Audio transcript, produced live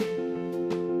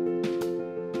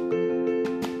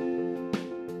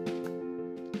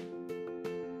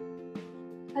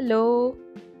Hello,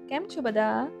 કેમ છો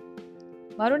બધા?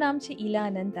 મારું નામ છે ઈલા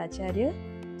અનંત આચાર્ય.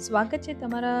 સ્વાગત છે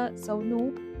તમારા સૌનું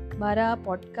મારા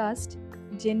પોડકાસ્ટ,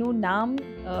 જેનું નામ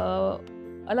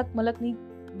અલક મલકની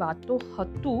વાતો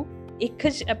હતું એક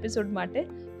જ એપિસોડ માટે.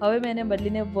 હવે મેં એને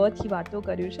બદલીને વથી વાતો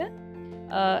કર્યું છે.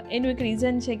 એનું એક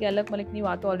રીઝન છે કે અલક મલકની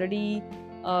વાતો ઓલરેડી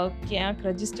ક્યાંક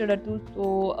રજિસ્ટર્ડ હતું, તો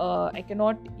આઈ કે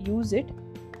નોટ યુઝ ઇટ.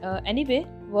 એનીવે,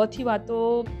 વથી વાતો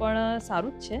પણ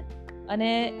સારું જ છે,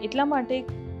 અને એટલા માટે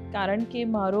કારણ કે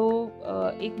મારો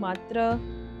એકમાત્ર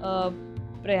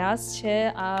પ્રયાસ છે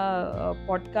આ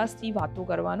પોડકાસ્ટથી વાતો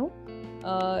કરવાનું.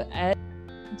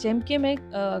 જેમ કે મેં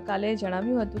કાલે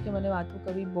જણાવ્યું હતું કે મને વાતો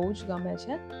કરવી બહુ જ ગમે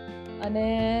છે, અને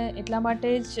એટલા માટે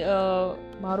જ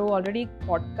મારો ઓલરેડી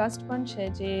પોડકાસ્ટ પણ છે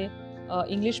જે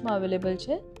ઇંગ્લિશમાં અવેલેબલ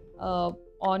છે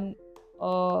on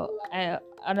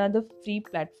another free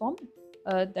platform,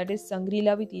 that is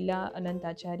સંગ્રીલા with Ila અનંત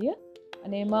આચાર્ય.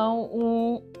 અને એમાં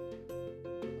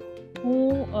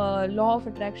હું લો ઓફ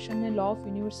એટ્રેક્શન અને લો ઓફ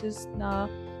યુનિવર્સિસના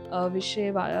વિશે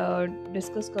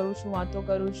ડિસ્કસ કરું છું, વાતો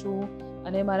કરું છું,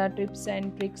 અને મારા ટિપ્સ એન્ડ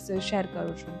ટ્રિક્સ શેર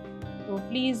કરું છું. તો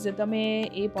પ્લીઝ તમે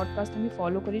એ પોડકાસ્ટને બી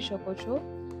ફોલો કરી શકો છો.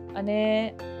 અને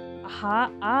હા,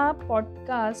 આ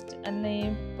પોડકાસ્ટ અને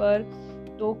પર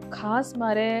તો ખાસ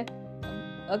મારે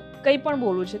કંઈ પણ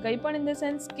બોલવું છે, કંઈ પણ ઇન ધ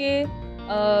સેન્સ કે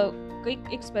કંઈક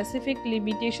એક સ્પેસિફિક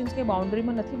લિમિટેશન્સ કે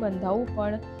બાઉન્ડ્રીમાં નથી બંધાવું,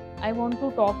 પણ I want to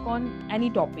talk on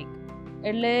any topic.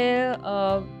 એટલે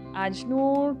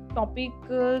આજનું ટોપિક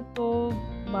તો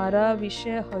મારા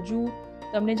વિશે હજુ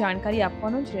તમને જાણકારી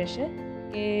આપવાનું જ રહેશે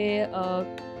કે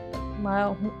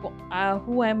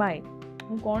હુ એમ આઈ,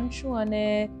 હું કોણ છું, અને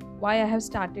why I have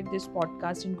started this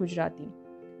podcast in Gujarati.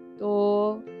 તો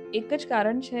એક જ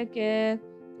કારણ છે કે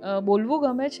બોલવું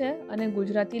ગમે છે, અને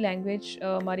ગુજરાતી લેંગ્વેજ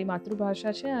મારી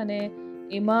માતૃભાષા છે, અને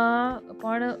એમાં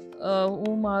પણ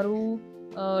હું મારું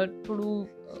થોડું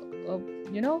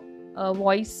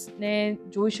વોઇસને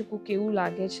જોઈ શકું કેવું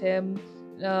લાગે છે,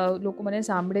 લોકો મને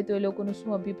સાંભળે તો એ લોકોનું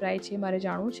શું અભિપ્રાય છે મારે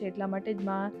જાણવું છે. એટલા માટે જ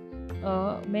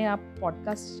મેં આ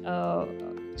પોડકાસ્ટ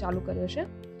ચાલુ કર્યો છે.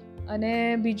 અને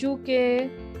બીજું કે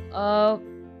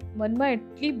મનમાં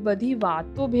એટલી બધી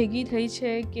વાતો ભેગી થઈ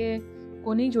છે કે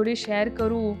કોની જોડે શેર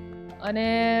કરું, અને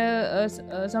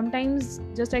sometimes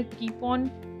just I keep on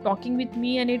talking with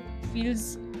me and it feels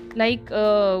like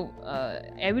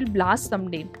I will blast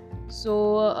someday. So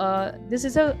this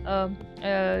is a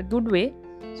good way.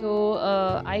 So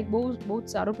I બહુ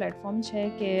સારો પ્લેટફોર્મ છે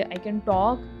કે I can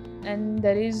talk and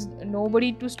there is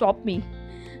nobody to stop me.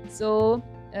 So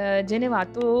જેને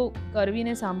વાતો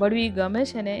કરવીને સાંભળવી ગમે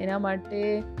છે ને, એના માટે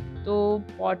તો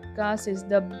podcast is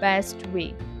the best way.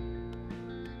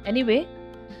 Anyway,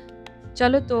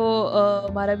 ચાલો તો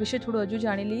મારા વિશે થોડું હજુ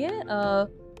જાણી લઈએ.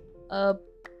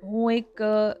 હું એક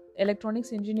ઇલેક્ટ્રોનિક્સ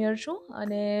એન્જિનિયર છું,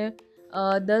 અને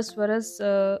 10 વર્ષ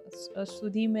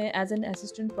સુધી મેં એઝ એન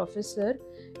એસિસ્ટન્ટ પ્રોફેસર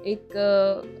એક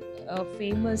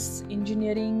ફેમસ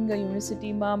એન્જિનિયરિંગ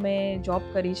યુનિવર્સિટીમાં મેં જોબ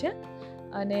કરી છે.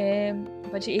 અને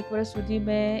પછી 1 વર્ષ સુધી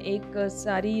મેં એક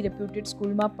સારી રેપ્યુટેડ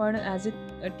સ્કૂલમાં પણ એઝ એ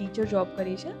ટીચર જોબ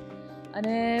કરી છે.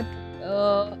 અને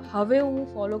હવે હું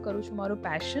ફોલો કરું છું મારું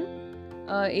પેશન,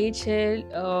 એ છે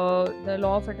ધ લો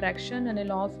ઓફ એટ્રેક્શન અને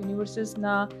લો ઓફ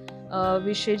યુનિવર્સિસના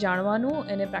વિશે જાણવાનું,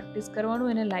 એને પ્રેક્ટિસ કરવાનું,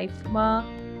 એને લાઈફમાં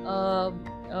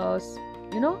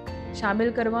શામેલ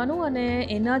કરવાનું, અને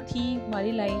એનાથી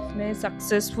મારી લાઈફને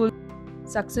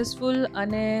સક્સેસફુલ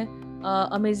અને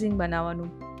અમેઝિંગ બનાવવાનું.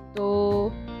 તો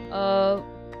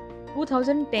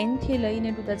 2010થી લઈને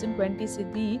 2020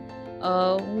 સુધી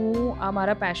હું આ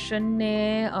મારા પેશનને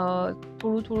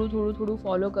થોડું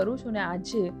ફોલો કરું છું. અને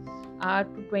આજે આ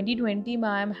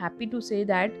 2020માં I am happy to say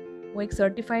that હું એક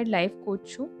સર્ટિફાઈડ લાઈફ કોચ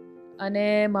છું, અને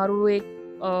મારું એક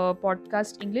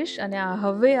પોડકાસ્ટ ઇંગ્લિશ અને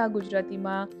હવે આ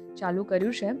ગુજરાતીમાં ચાલુ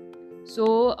કર્યું છે. સો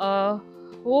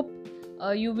hope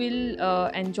you will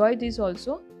enjoy this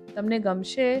also. તમને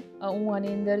ગમશે. હું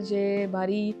આની અંદર જે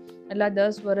મારી એટલા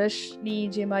 10 વર્ષની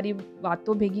જે મારી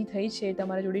વાતો ભેગી થઈ છે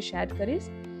તમારા જોડે શેર કરીશ.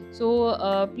 સો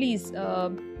પ્લીઝ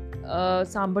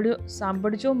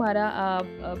સાંભળજો મારા આ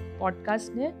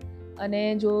પોડકાસ્ટને. અને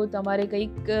જો તમારી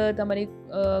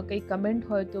કંઈક કમેન્ટ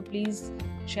હોય તો પ્લીઝ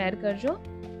શેર કરજો.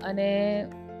 અને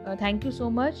thank you so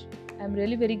much. I am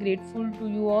really very grateful to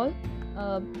you all.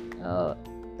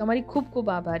 તમારી ખૂબ ખૂબ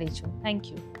આભારી છું. Thank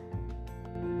you.